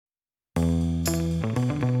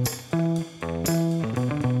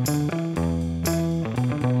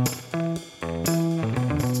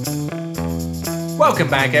Welcome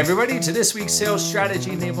back, everybody, to this week's Sales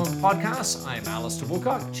Strategy Enablement Podcast. I'm Alistair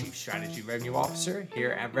Woolcock, Chief Strategy Revenue Officer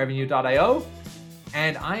here at Revenue.io,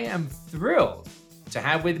 and I am thrilled to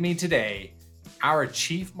have with me today our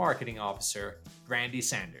Chief Marketing Officer, Brandee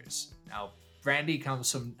Sanders. Now, Brandee comes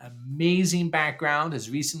from an amazing background, has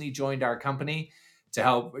recently joined our company to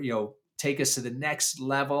help, take us to the next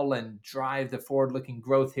level and drive the forward-looking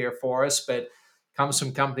growth here for us, but comes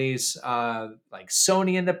from companies like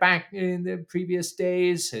Sony in the previous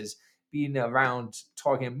days, has been around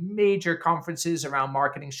talking at major conferences around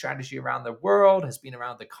marketing strategy around the world, has been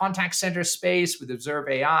around the contact center space with Observe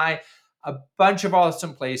AI, a bunch of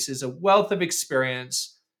awesome places, a wealth of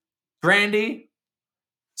experience. Brandee,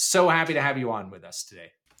 so happy to have you on with us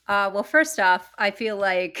today. Well, first off, I feel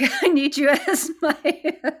like I need you as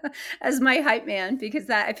my as my hype man, because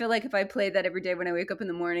I feel like if I play that every day when I wake up in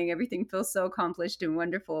the morning, everything feels so accomplished and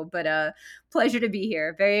wonderful. But pleasure to be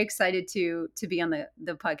here. Very excited to be on the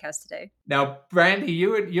podcast today. Now, Brandee,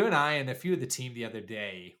 you and I and a few of the team the other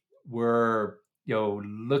day were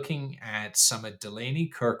looking at some of Delaney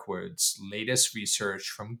Kirkwood's latest research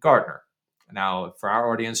from Gartner. Now, for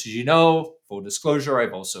our audience, as you know, full disclosure,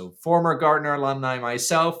 I've also former Gartner alumni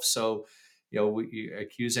myself, so we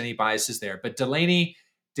accuse any biases there. But Delaney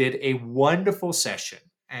did a wonderful session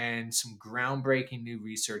and some groundbreaking new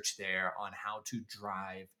research there on how to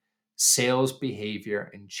drive sales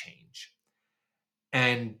behavior and change.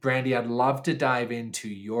 And Brandee, I'd love to dive into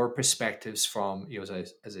your perspectives from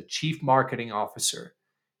as a chief marketing officer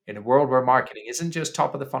in a world where marketing isn't just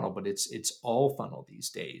top of the funnel, but it's all funnel these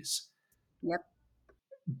days. Yep.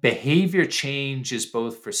 Behavior change is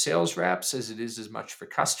both for sales reps as it is as much for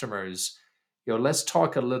customers. Let's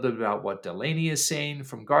talk a little bit about what Delaney is saying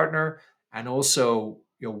from Gartner, and also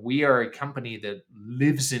we are a company that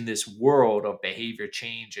lives in this world of behavior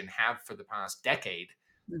change and have for the past decade.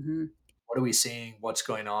 Mm-hmm. What are we seeing? What's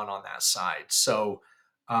going on that side? So,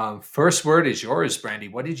 first word is yours, Brandee.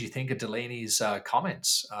 What did you think of Delaney's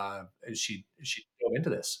comments as she dove into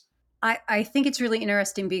this? I think it's really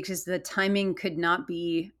interesting because the timing could not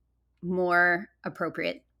be more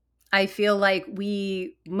appropriate. I feel like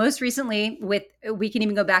we most recently we can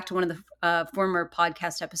even go back to one of the former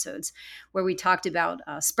podcast episodes where we talked about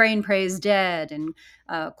spray and pray is dead, and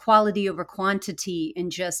quality over quantity,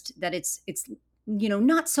 and just that it's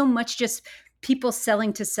not so much just people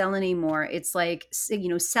selling to sell anymore. It's like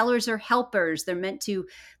sellers are helpers. They're meant to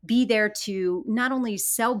be there to not only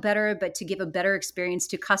sell better, but to give a better experience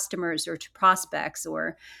to customers or to prospects,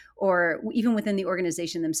 or even within the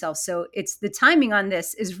organization themselves. So it's the timing on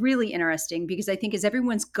this is really interesting, because I think as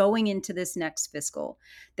everyone's going into this next fiscal,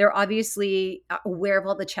 they're obviously aware of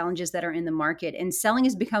all the challenges that are in the market, and selling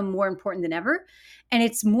has become more important than ever. And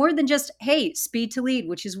it's more than just, hey, speed to lead,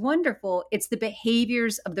 which is wonderful. It's the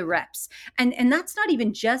behaviors of the reps. And that's not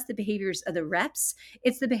even just the behaviors of the reps.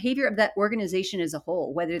 It's the behavior of that organization as a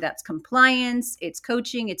whole, whether that's compliance, it's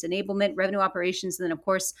coaching, it's enablement, revenue operations, and then of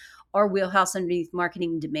course our wheelhouse underneath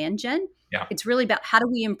marketing demand gen. Yeah. It's really about how do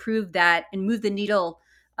we improve that and move the needle,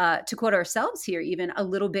 to quote ourselves here, even a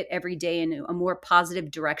little bit every day in a more positive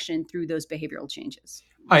direction through those behavioral changes.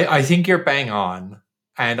 I think you're bang on,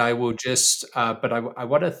 and I will just, but I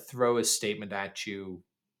want to throw a statement at you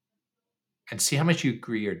and see how much you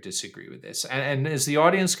agree or disagree with this. And as the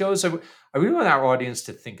audience goes, I really want our audience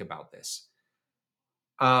to think about this.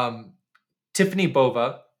 Tiffany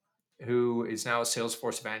Bova, who is now a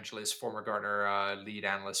Salesforce evangelist, former Gartner lead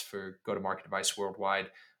analyst for go-to-market advice worldwide,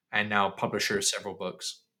 and now publisher of several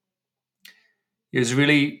books, has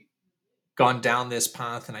really gone down this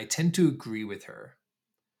path, and I tend to agree with her.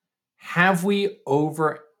 Have we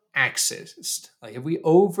over accessed? Like, have we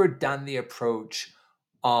overdone the approach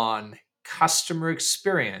on customer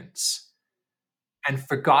experience and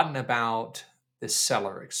forgotten about the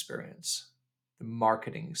seller experience, the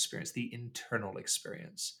marketing experience, the internal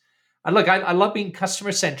experience? And look, I love being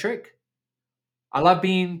customer centric. I love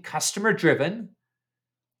being customer driven.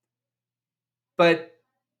 But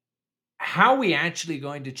how are we actually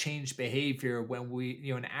going to change behavior when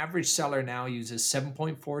an average seller now uses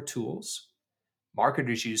 7.4 tools?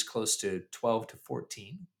 Marketers use close to 12 to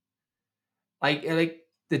 14. Like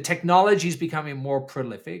the technology is becoming more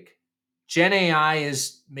prolific. Gen AI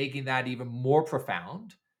is making that even more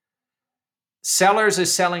profound. Sellers are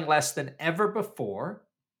selling less than ever before.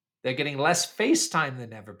 They're getting less face time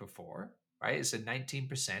than ever before, right? It's a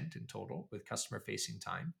 19% in total with customer facing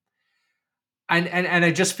time. And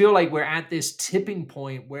I just feel like we're at this tipping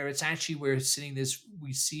point where it's actually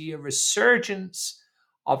we see a resurgence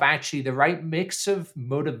of actually the right mix of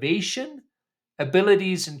motivation,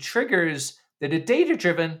 abilities, and triggers that are data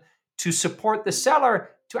driven to support the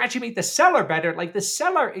seller to actually make the seller better, like the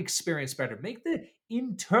seller experience better, make the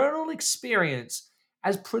internal experience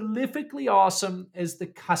as prolifically awesome as the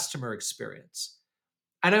customer experience.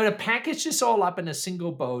 And I'm going to package this all up in a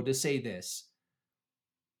single bow to say this.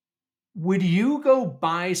 Would you go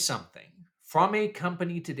buy something from a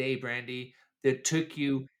company today, Brandee, that took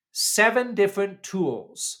you 7 different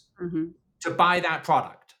tools Mhm. to buy that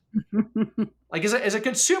product? Like as a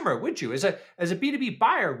consumer, would you? As a B2B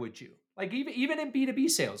buyer, would you? Like even in B2B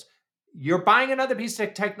sales, you're buying another piece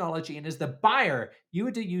of technology, and as the buyer, you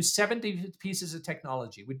had to use 70 pieces of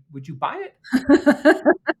technology. Would you buy it?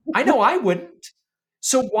 I know I wouldn't.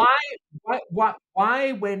 So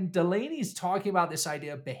why when Delaney's talking about this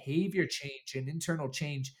idea of behavior change and internal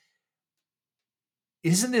change,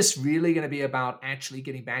 isn't this really going to be about actually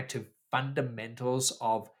getting back to fundamentals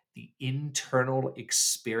of the internal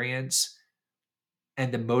experience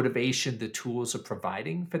and the motivation the tools are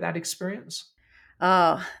providing for that experience?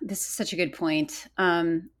 Oh, this is such a good point.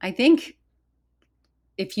 I think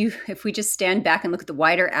if we just stand back and look at the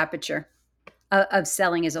wider aperture of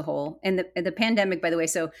selling as a whole, and the pandemic, by the way,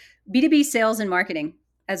 so B2B sales and marketing,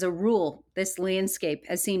 as a rule, this landscape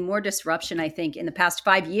has seen more disruption, I think, in the past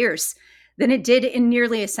 5 years than it did in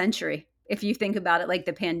nearly a century. If you think about it, like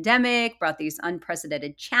the pandemic brought these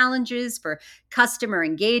unprecedented challenges for customer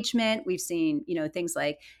engagement. We've seen, things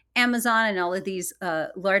like Amazon and all of these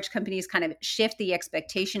large companies kind of shift the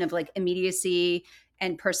expectation of like immediacy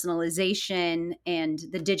and personalization and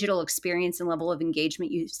the digital experience and level of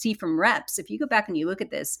engagement you see from reps. If you go back and you look at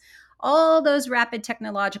this, all those rapid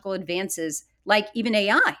technological advances, like even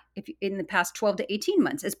AI, if in the past 12 to 18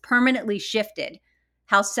 months, has permanently shifted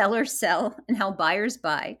how sellers sell and how buyers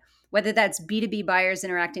buy, whether that's B2B buyers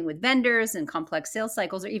interacting with vendors and complex sales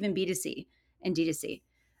cycles, or even B2C and D2C.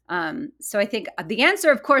 So I think the answer,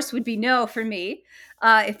 of course, would be no for me.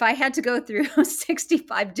 If I had to go through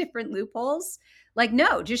 65 different loopholes, like,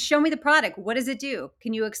 no, just show me the product. What does it do?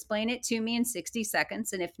 Can you explain it to me in 60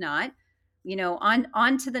 seconds? And if not,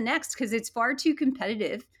 on to the next, because it's far too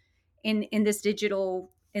competitive in this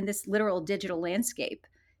literal digital landscape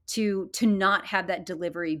to not have that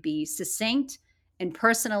delivery be succinct and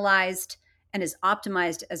personalized and as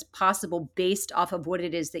optimized as possible based off of what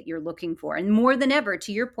it is that you're looking for. And more than ever,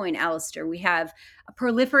 to your point, Alistair, we have a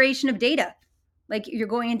proliferation of data. Like you're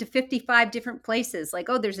going into 55 different places, like,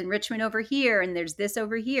 oh, there's enrichment over here and there's this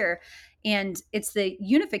over here. And it's the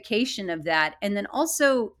unification of that. And then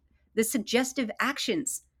also the suggestive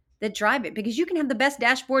actions that drive it, because you can have the best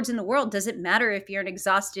dashboards in the world. Does it matter if you're an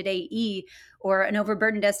exhausted AE or an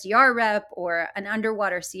overburdened SDR rep or an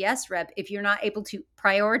underwater CS rep if you're not able to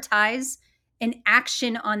prioritize an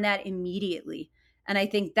action on that immediately? And I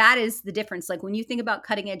think that is the difference. Like when you think about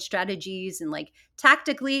cutting edge strategies and like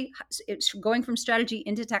tactically, it's going from strategy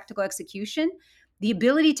into tactical execution, the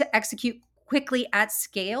ability to execute quickly at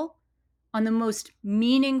scale on the most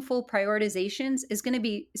meaningful prioritizations is going to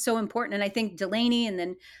be so important. And I think Delaney and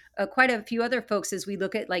then quite a few other folks, as we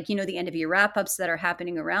look at like, the end of year wrap ups that are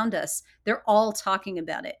happening around us, they're all talking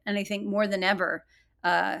about it. And I think more than ever,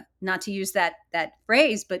 not to use that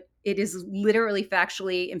phrase, but it is literally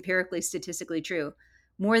factually, empirically, statistically true.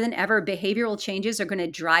 More than ever, behavioral changes are going to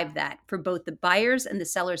drive that for both the buyers and the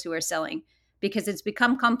sellers who are selling, because it's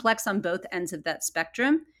become complex on both ends of that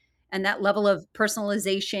spectrum. And that level of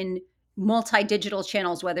personalization, multi-digital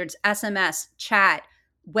channels, whether it's SMS, chat,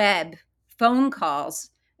 web, phone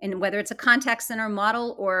calls, and whether it's a contact center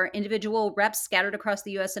model or individual reps scattered across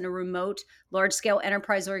the US in a remote, large-scale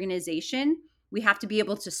enterprise organization, we have to be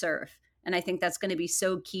able to serve. And I think that's going to be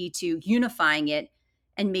so key to unifying it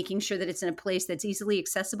and making sure that it's in a place that's easily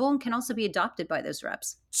accessible and can also be adopted by those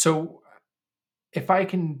reps. So if I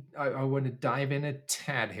can, I want to dive in a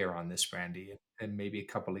tad here on this, Brandee, and maybe a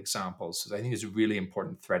couple examples, because I think it's a really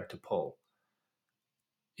important thread to pull.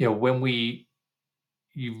 When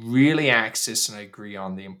you really access and agree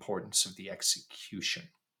on the importance of the execution,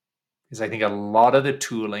 because I think a lot of the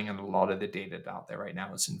tooling and a lot of the data out there right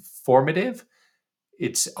now is informative.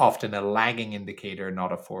 It's often a lagging indicator,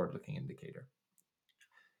 not a forward-looking indicator.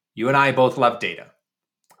 You and I both love data,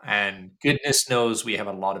 and goodness knows we have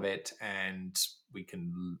a lot of it, and we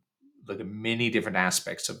can look at many different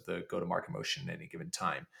aspects of the go-to-market motion at any given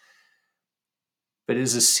time. But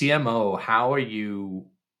as a CMO, how are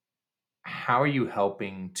you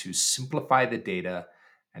helping to simplify the data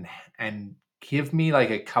and give me like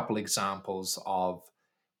a couple examples of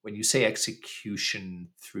when you say execution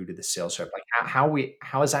through to the sales rep, like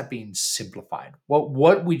how is that being simplified?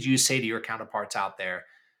 What would you say to your counterparts out there?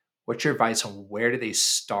 What's your advice on where do they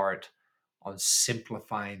start on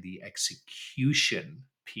simplifying the execution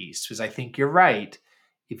piece? Because I think you're right.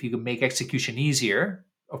 If you can make execution easier,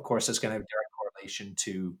 of course, it's going to have direct correlation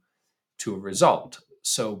to a result.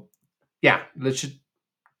 So, yeah, let's just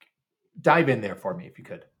dive in there for me if you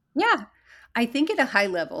could. Yeah. I think at a high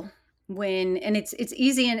level, when and it's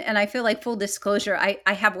easy, and I feel like full disclosure,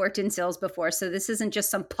 I have worked in sales before, so this isn't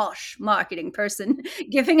just some posh marketing person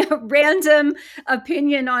giving a random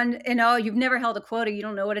opinion on, you've never held a quota, you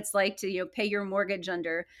don't know what it's like to, pay your mortgage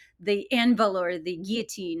under the anvil or the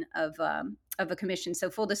guillotine of a commission. So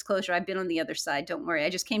full disclosure, I've been on the other side. Don't worry. I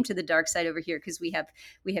just came to the dark side over here because we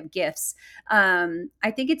have gifts.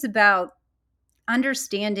 I think it's about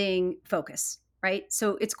understanding focus, right?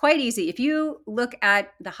 So it's quite easy. If you look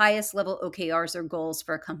at the highest level OKRs or goals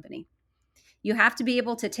for a company, you have to be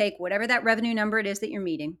able to take whatever that revenue number it is that you're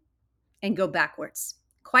meeting and go backwards.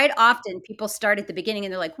 Quite often, people start at the beginning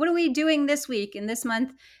and they're like, what are we doing this week and this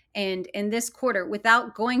month and in this quarter,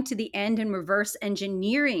 without going to the end and reverse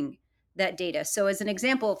engineering that data. So, as an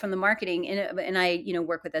example from the marketing, and I,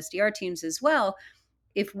 work with SDR teams as well,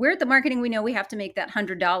 if we're at the marketing, we know we have to make that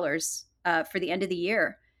 $100 for the end of the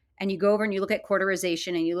year. And you go over and you look at quarterization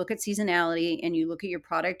and you look at seasonality and you look at your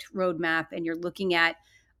product roadmap and you're looking at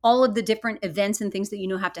all of the different events and things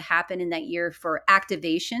that have to happen in that year for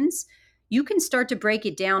activations. You can start to break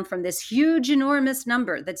it down from this huge, enormous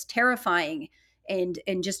number that's terrifying and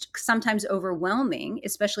just sometimes overwhelming,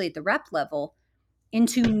 especially at the rep level,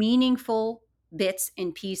 into meaningful bits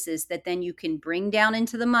and pieces that then you can bring down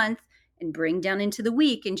into the month and bring down into the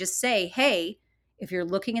week and just say, hey, if you're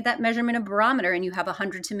looking at that measurement of barometer and you have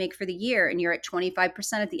 100 to make for the year and you're at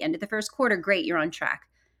 25% at the end of the first quarter, great, you're on track.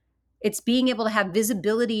 It's being able to have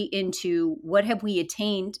visibility into what have we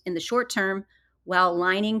attained in the short term while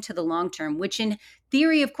aligning to the long term, which in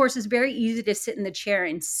theory, of course, is very easy to sit in the chair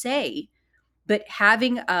and say, but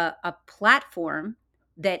having a platform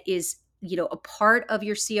that is a part of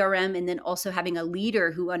your crm, and then also having a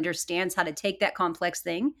leader who understands how to take that complex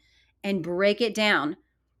thing and break it down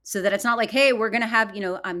so that it's not like, hey, we're going to have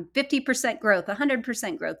 50% growth,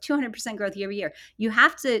 100% growth, 200% growth year over year. You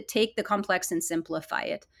have to take the complex and simplify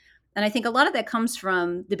it. And I think a lot of that comes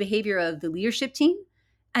from the behavior of the leadership team,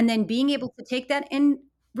 and then being able to take that and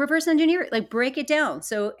reverse engineer it, like break it down.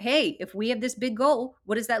 So, hey, if we have this big goal,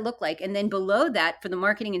 what does that look like? And then below that, for the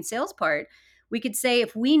marketing and sales part, we could say,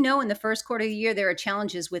 if we know in the first quarter of the year there are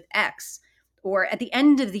challenges with X, or at the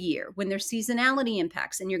end of the year when there's seasonality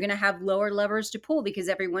impacts and you're going to have lower levers to pull because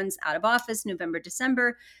everyone's out of office November,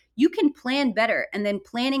 December, you can plan better. And then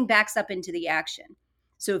planning backs up into the action.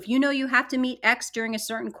 So if you know you have to meet X during a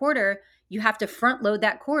certain quarter, you have to front load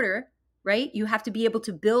that quarter, right? You have to be able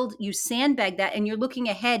to build, you sandbag that, and you're looking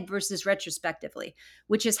ahead versus retrospectively,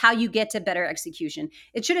 which is how you get to better execution.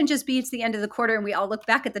 It shouldn't just be it's the end of the quarter and we all look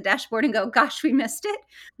back at the dashboard and go, gosh, we missed it,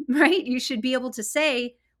 right? You should be able to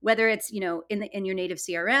say, whether it's, in your native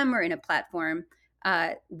CRM or in a platform,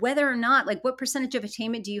 whether or not, like, what percentage of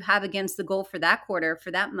attainment do you have against the goal for that quarter, for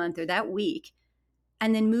that month, or that week?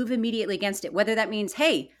 And then move immediately against it. Whether that means,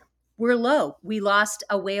 hey, we're low, we lost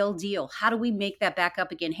a whale deal. How do we make that back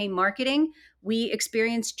up again? Hey, marketing, we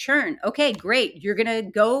experienced churn. Okay, great. You're going to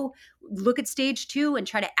go look at stage 2 and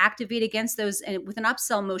try to activate against those and with an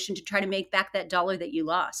upsell motion to try to make back that dollar that you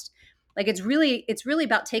lost. Like, it's really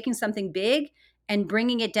about taking something big and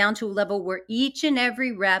bringing it down to a level where each and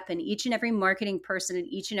every rep and each and every marketing person and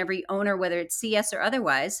each and every owner, whether it's CS or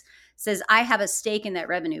otherwise, says, I have a stake in that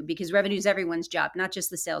revenue, because revenue is everyone's job, not just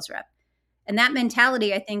the sales rep. And that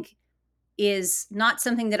mentality, I think, is not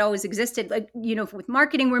something that always existed. Like, with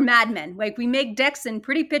marketing, we're madmen. Like, we make decks and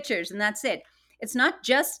pretty pictures and that's it. It's not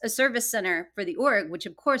just a service center for the org, which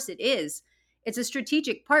of course it is. It's a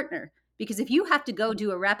strategic partner, because if you have to go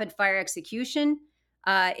do a rapid fire execution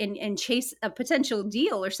and chase a potential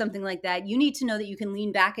deal or something like that, you need to know that you can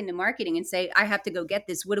lean back into marketing and say, I have to go get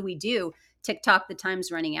this. What do we do? TikTok, the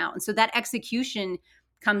time's running out. And so that execution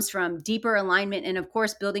comes from deeper alignment and, of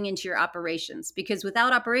course, building into your operations, because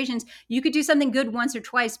without operations, you could do something good once or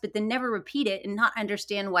twice, but then never repeat it and not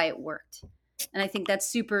understand why it worked. And I think that's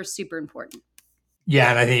super, super important. Yeah,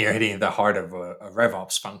 and I think you're hitting the heart of a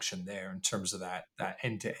RevOps function there in terms of that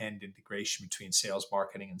end to end integration between sales,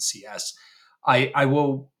 marketing, and CS. I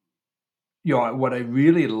will, what I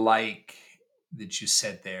really like that you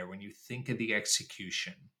said there, when you think of the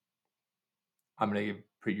execution, I'm going to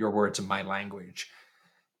put your words in my language.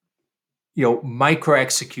 Micro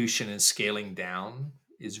execution and scaling down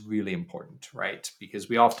is really important, right? Because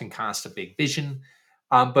we often cast a big vision,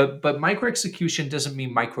 but micro execution doesn't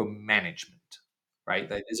mean micromanagement, right?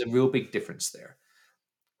 There's a real big difference there.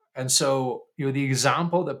 And so, the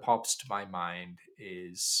example that pops to my mind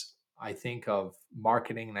is, I think of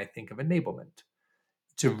marketing and I think of enablement.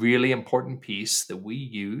 It's a really important piece that we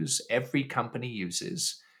use, every company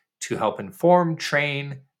uses, to help inform,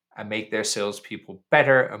 train, and make their salespeople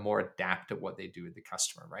better and more adept at what they do with the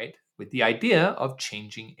customer, right? With the idea of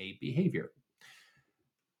changing a behavior.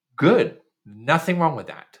 Good. Nothing wrong with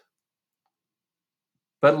that.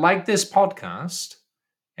 But like this podcast,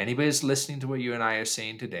 anybody who's listening to what you and I are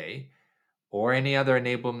saying today, or any other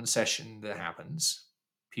enablement session that happens,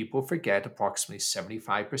 people forget approximately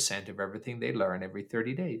 75% of everything they learn every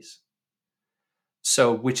 30 days.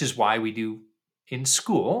 So, which is why we do in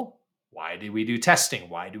school, why do we do testing?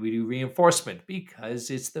 Why do we do reinforcement? Because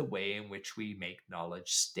it's the way in which we make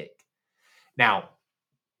knowledge stick. Now,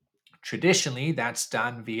 traditionally, that's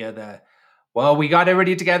done via well, we got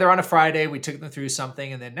everybody together on a Friday, we took them through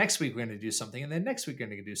something, and then next week we're going to do something, and then next week we're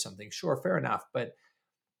going to do something. Sure, fair enough.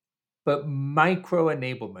 But micro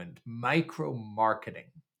enablement, micro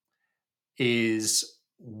marketing is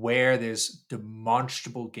where there's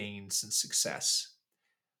demonstrable gains and success,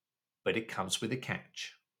 but it comes with a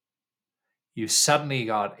catch. You've suddenly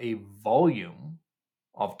got a volume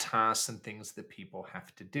of tasks and things that people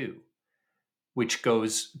have to do, which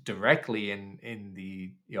goes directly in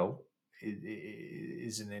the,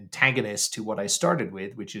 is an antagonist to what I started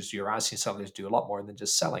with, which is you're asking sellers to do a lot more than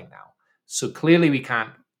just selling now. So clearly we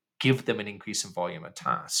can't give them an increase in volume of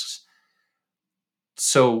tasks.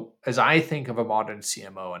 So as I think of a modern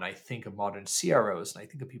CMO and I think of modern CROs and I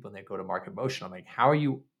think of people in their go-to-market motion, I'm like, how are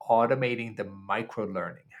you automating the micro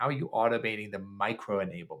learning? How are you automating the micro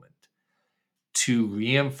enablement to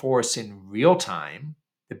reinforce in real time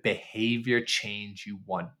the behavior change you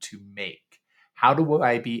want to make? How do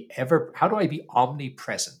I be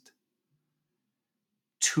omnipresent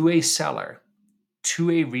to a seller, to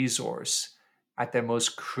a resource at their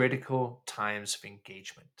most critical times of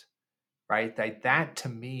engagement? Right? That to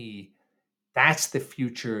me, that's the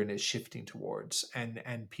future and it's shifting towards. And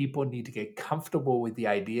people need to get comfortable with the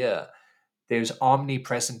idea there's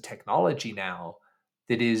omnipresent technology now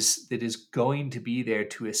that is going to be there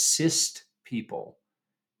to assist people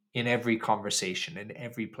in every conversation, in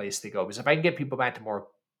every place they go. Because if I can get people back to more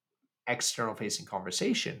external facing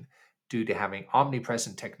conversation due to having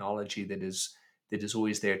omnipresent technology that is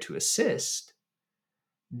always there to assist,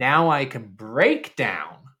 now I can break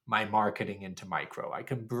down my marketing into micro. I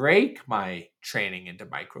can break my training into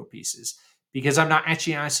micro pieces because I'm not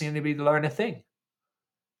actually asking anybody to learn a thing.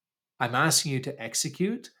 I'm asking you to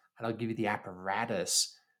execute, and I'll give you the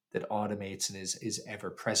apparatus that automates and is ever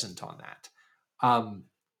present on that. Um,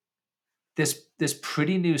 this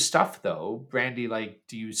pretty new stuff though, Brandee, like,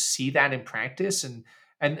 do you see that in practice?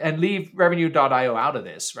 And leave revenue.io out of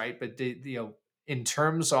this, right? But in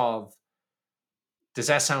terms of, does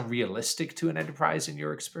that sound realistic to an enterprise in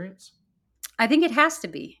your experience? I think it has to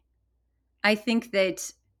be. I think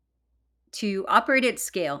that to operate at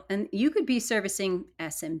scale, and you could be servicing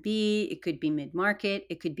SMB, it could be mid market,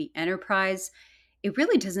 it could be enterprise. It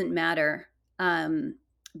really doesn't matter,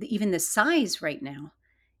 even the size right now.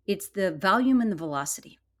 It's the volume and the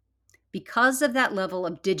velocity. Because of that level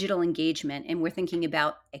of digital engagement, and we're thinking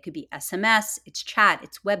about it could be SMS, it's chat,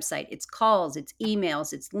 it's website, it's calls, it's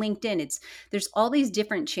emails, it's LinkedIn, there's all these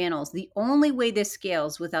different channels. The only way this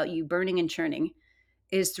scales without you burning and churning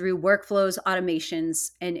is through workflows,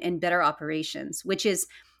 automations, and better operations, which is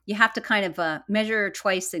you have to kind of measure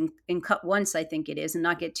twice and cut once, I think it is, and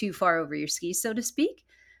not get too far over your skis, so to speak.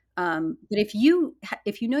 But if you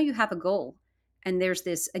know you have a goal, and there's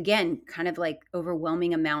this again kind of like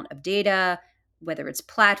overwhelming amount of data, whether it's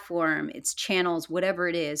platform, it's channels, whatever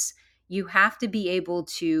it is, you have to be able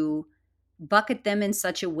to bucket them in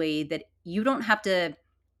such a way that you don't have to,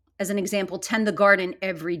 as an example, tend the garden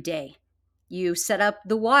every day. You set up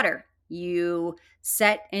the water. You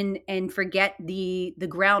set and forget the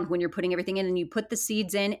ground when you're putting everything in, and you put the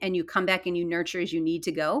seeds in and you come back and you nurture as you need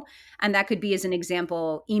to go. And that could be, as an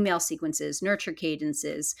example, email sequences, nurture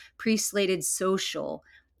cadences, pre-slated social,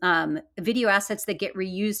 video assets that get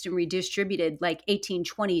reused and redistributed like 18,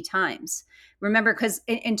 20 times. Remember, because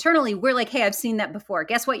internally we're like, hey, I've seen that before.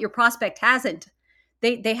 Guess what? Your prospect hasn't.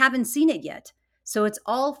 They haven't seen it yet. So it's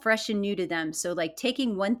all fresh and new to them. So, like,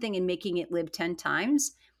 taking one thing and making it live 10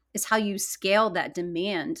 times is how you scale that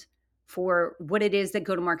demand for what it is that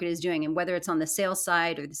go to market is doing. And whether it's on the sales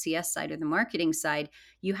side or the CS side or the marketing side,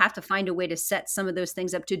 you have to find a way to set some of those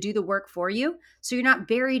things up to do the work for you, so you're not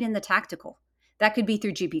buried in the tactical. That could be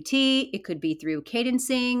through GPT, it could be through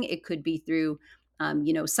cadencing, it could be through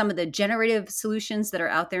some of the generative solutions that are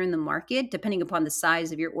out there in the market, depending upon the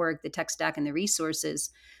size of your org, the tech stack, and the resources.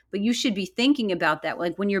 But you should be thinking about that,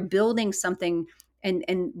 like when you're building something,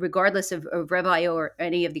 and regardless of Rev.io or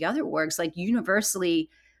any of the other orgs, like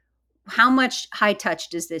universally, how much high touch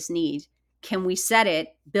does this need? Can we set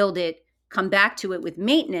it, build it, come back to it with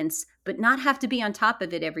maintenance, but not have to be on top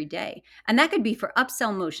of it every day? And that could be for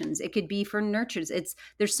upsell motions. It could be for nurtures.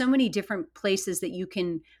 There's so many different places that you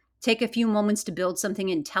can take a few moments to build something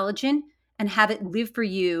intelligent and have it live for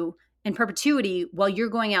you in perpetuity while you're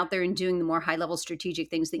going out there and doing the more high level strategic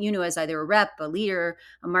things that you know as either a rep, a leader,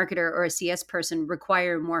 a marketer, or a CS person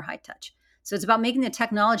require more high touch. So it's about making the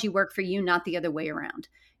technology work for you, not the other way around.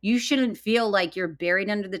 You shouldn't feel like you're buried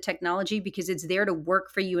under the technology because it's there to work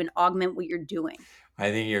for you and augment what you're doing. I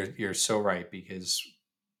think you're so right, because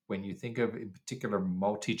when you think of, in particular,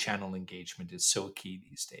 multi-channel engagement is so key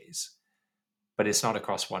these days, but it's not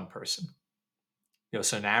across one person.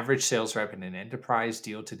 So an average sales rep in an enterprise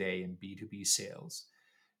deal today in B2B sales,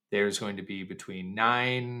 there's going to be between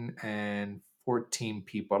 9 and 14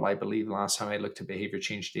 people. I believe last time I looked at behavior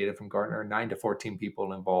change data from Gartner, 9 to 14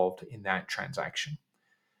 people involved in that transaction.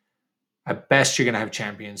 At best, you're going to have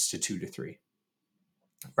champions to 2 to 3,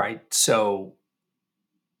 right? So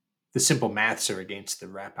the simple maths are against the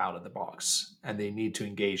rep out of the box, and they need to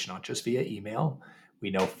engage not just via email.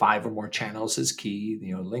 We know 5 or more channels is key.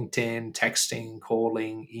 LinkedIn, texting,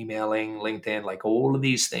 calling, emailing, LinkedIn, like all of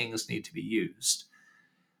these things need to be used.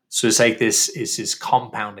 So it's like this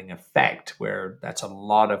compounding effect where that's a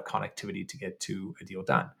lot of connectivity to get to a deal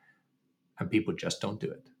done, and people just don't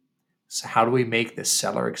do it. So how do we make the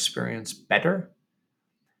seller experience better?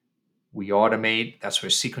 We automate. That's where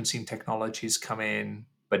sequencing technologies come in,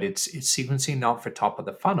 but it's sequencing not for top of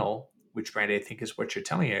the funnel, which, Brandee, I think is what you're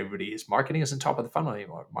telling everybody, is marketing isn't top of the funnel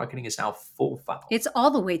anymore. Marketing is now full funnel. It's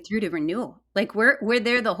all the way through to renewal. Like we're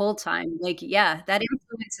there the whole time. Like, yeah, that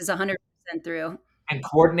influence is 100% through. And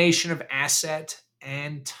coordination of asset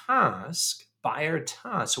and task, buyer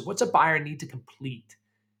task. So what's a buyer need to complete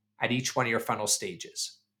at each one of your funnel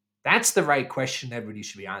stages? That's the right question everybody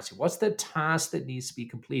should be asking. What's the task that needs to be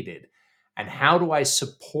completed? And how do I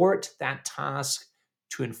support that task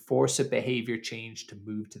to enforce a behavior change to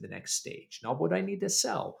move to the next stage? Not what I need to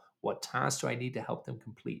sell. What task do I need to help them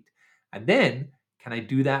complete? And then can I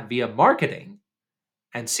do that via marketing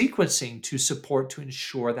and sequencing to support to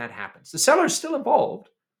ensure that happens? The seller is still involved,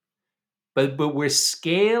 but we're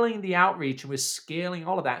scaling the outreach and we're scaling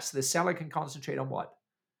all of that so the seller can concentrate on what?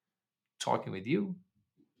 Talking with you,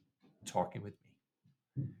 talking with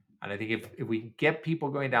me. And I think if we can get people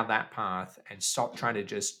going down that path and stop trying to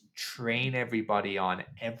just train everybody on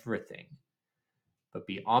everything, but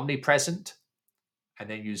be omnipresent and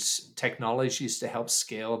then use technologies to help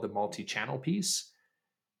scale the multi-channel piece,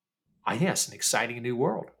 I think that's an exciting new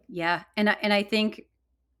world. Yeah. And I think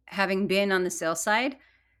having been on the sales side,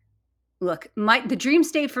 look, the dream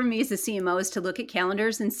state for me as a CMO is to look at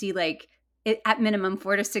calendars and see like at minimum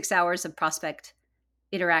 4 to 6 hours of prospect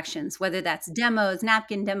interactions, whether that's demos,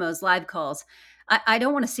 napkin demos, live calls. I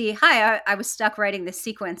don't want to see, hi, I was stuck writing this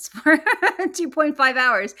sequence for 2.5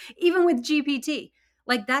 hours, even with GPT.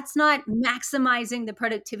 Like that's not maximizing the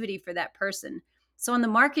productivity for that person. So on the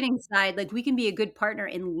marketing side, like we can be a good partner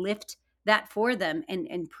and lift that for them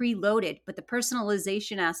and preload it. But the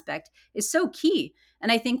personalization aspect is so key.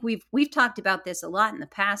 And I think we've talked about this a lot in the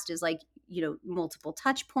past is like, multiple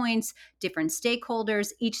touch points, different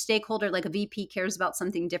stakeholders. Each stakeholder, like a VP, cares about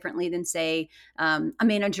something differently than, say, a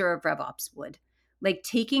manager of RevOps would. Like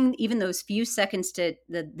taking even those few seconds to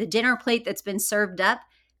the dinner plate that's been served up,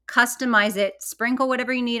 customize it, sprinkle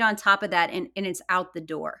whatever you need on top of that, and it's out the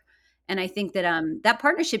door. And I think that that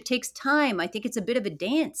partnership takes time. I think it's a bit of a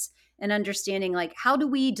dance and understanding like how do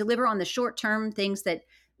we deliver on the short term things that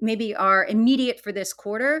maybe are immediate for this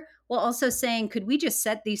quarter, while also saying, could we just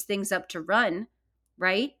set these things up to run,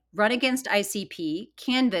 right? Run against ICP,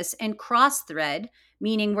 Canvas, and cross thread,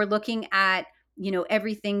 meaning we're looking at,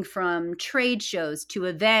 everything from trade shows to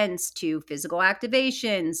events to physical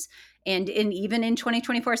activations. And even in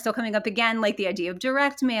 2024, still coming up again, like the idea of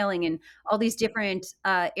direct mailing and all these different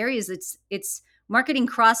areas. It's marketing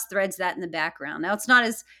cross threads that in the background. Now it's not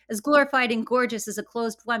as glorified and gorgeous as a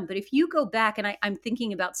closed one, but if you go back, and I'm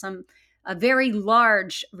thinking about a very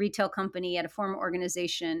large retail company at a former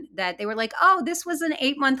organization that they were like, oh, this was an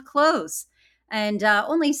 8-month close and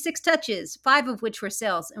only 6 touches, 5 of which were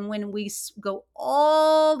sales. And when we go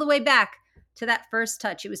all the way back to that first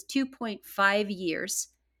touch, it was 2.5 years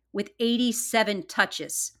with 87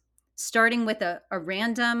 touches, starting with a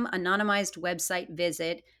random anonymized website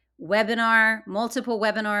visit multiple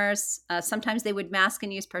webinars. Sometimes they would mask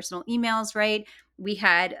and use personal emails, right? We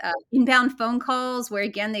had inbound phone calls where,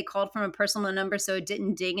 again, they called from a personal number so it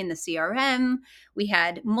didn't ding in the CRM. We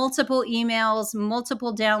had multiple emails,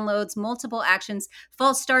 multiple downloads, multiple actions,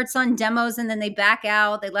 false starts on demos, and then they back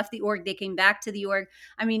out. They left the org, they came back to the org.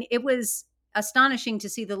 I mean, it was astonishing to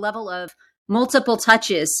see the level of multiple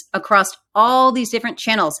touches across all these different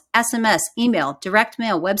channels, SMS, email, direct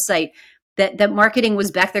mail, website, that marketing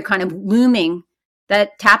was back there kind of looming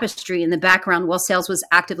that tapestry in the background while sales was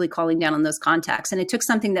actively calling down on those contacts. And it took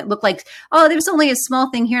something that looked like, oh, there was only a small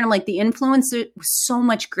thing here. And I'm like, the influence was so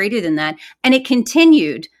much greater than that. And it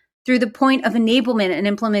continued through the point of enablement and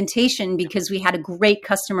implementation because we had a great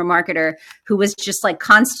customer marketer who was just like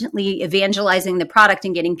constantly evangelizing the product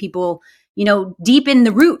and getting people, deep in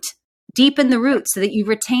the root so that you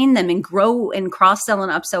retain them and grow and cross-sell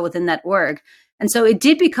and upsell within that org. And so it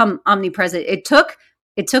did become omnipresent. It took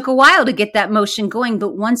a while to get that motion going,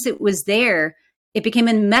 but once it was there, it became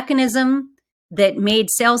a mechanism that made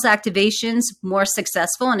sales activations more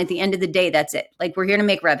successful. And at the end of the day, that's it. Like, we're here to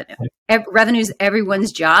make revenue. Revenue is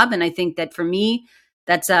everyone's job. And I think that for me,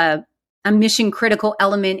 that's a mission critical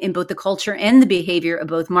element in both the culture and the behavior of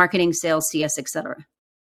both marketing, sales, CS, et cetera.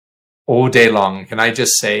 All day long. Can I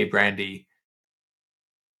just say, Brandee,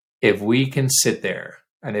 if we can sit there,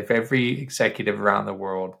 and if every executive around the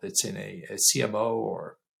world that's in a CMO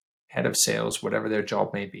or head of sales, whatever their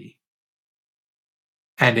job may be,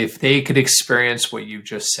 and if they could experience what you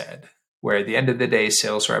just said, where at the end of the day,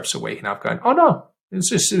 sales reps are waking up going, oh no, it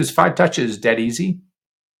was 5 touches, dead easy.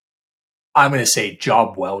 I'm going to say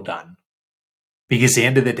job well done. Because at the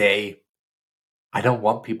end of the day, I don't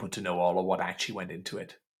want people to know all of what actually went into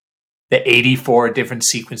it. The 84 different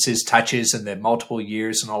sequences, touches, and the multiple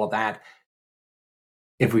years and all of that.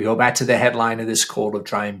 If we go back to the headline of this call of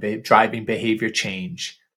driving behavior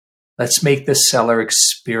change, let's make the seller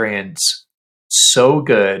experience so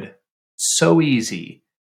good, so easy.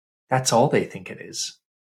 That's all they think it is.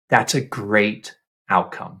 That's a great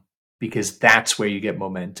outcome because that's where you get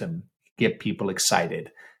momentum, get people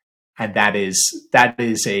excited. And that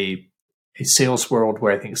is a sales world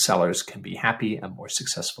where I think sellers can be happy and more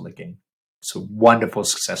successful again. It's a wonderful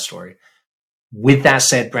success story. With that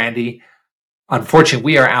said, Brandee, unfortunately,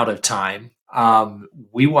 we are out of time.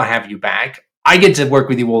 We will have you back. I get to work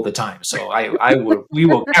with you all the time, so we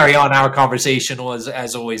will carry on our conversation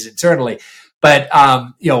as always internally. But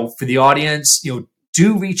for the audience,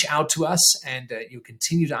 do reach out to us and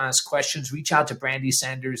continue to ask questions. Reach out to Brandee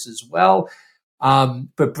Sanders as well.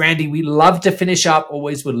 But Brandee, we love to finish up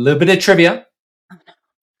always with a little bit of trivia,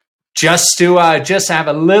 just to have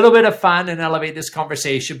a little bit of fun and elevate this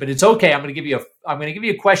conversation. But it's okay. I'm going to give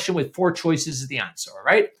you a question with 4 choices as the answer. All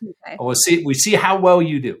right. Okay. And we see how well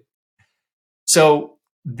you do. So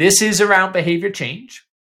this is around behavior change,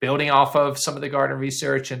 building off of some of the Gartner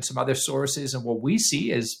research and some other sources, and what we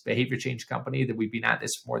see as behavior change company that we've been at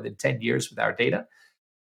this for more than 10 years with our data.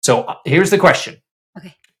 So here's the question.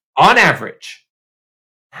 Okay. On average,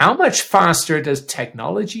 how much faster does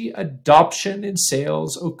technology adoption in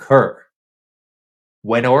sales occur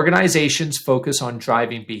when organizations focus on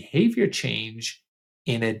driving behavior change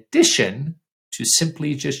in addition to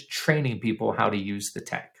simply just training people how to use the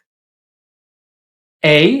tech?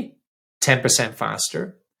 A, 10%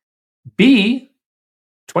 faster. B,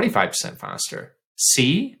 25% faster.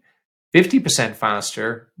 C, 50%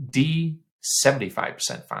 faster. D,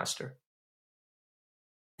 75% faster.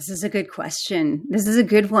 This is a good question. This is a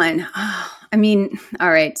good one. Oh, I mean, all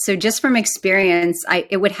right. So just from experience,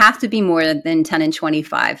 it would have to be more than 10 and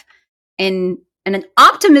 25. In an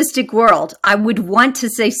optimistic world, I would want to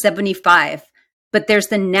say 75, but there's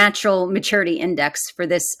the natural maturity index for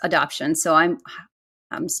this adoption. So I'm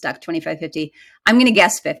stuck 25, 50. I'm going to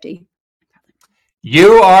guess 50.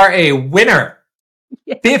 You are a winner.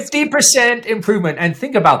 Yes. 50% improvement. And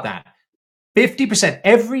think about that. 50%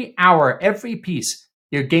 every hour, every piece.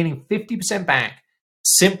 You're gaining 50% back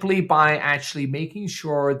simply by actually making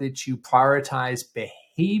sure that you prioritize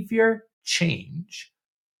behavior change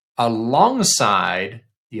alongside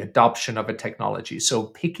the adoption of a technology. So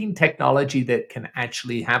picking technology that can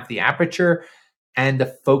actually have the aperture and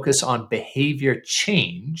the focus on behavior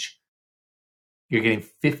change, you're getting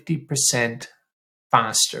 50%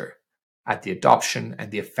 faster at the adoption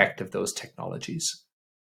and the effect of those technologies.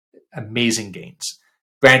 Amazing gains.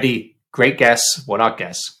 Brandee, great guess. Well, not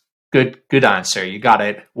guess. Good answer. You got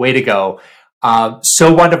it. Way to go.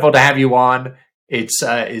 So wonderful to have you on.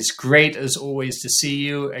 It's great as always to see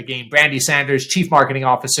you. Again, Brandee Sanders, Chief Marketing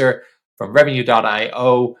Officer from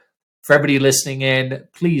Revenue.io. For everybody listening in,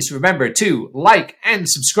 please remember to like and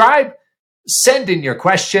subscribe. send in your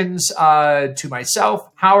questions to myself,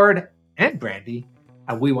 Howard, and Brandee,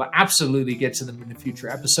 and we will absolutely get to them in a future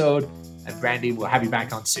episode. And Brandee, we'll have you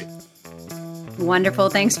back on soon. Wonderful.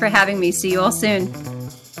 Thanks for having me. See you all soon.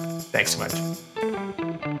 Thanks so much.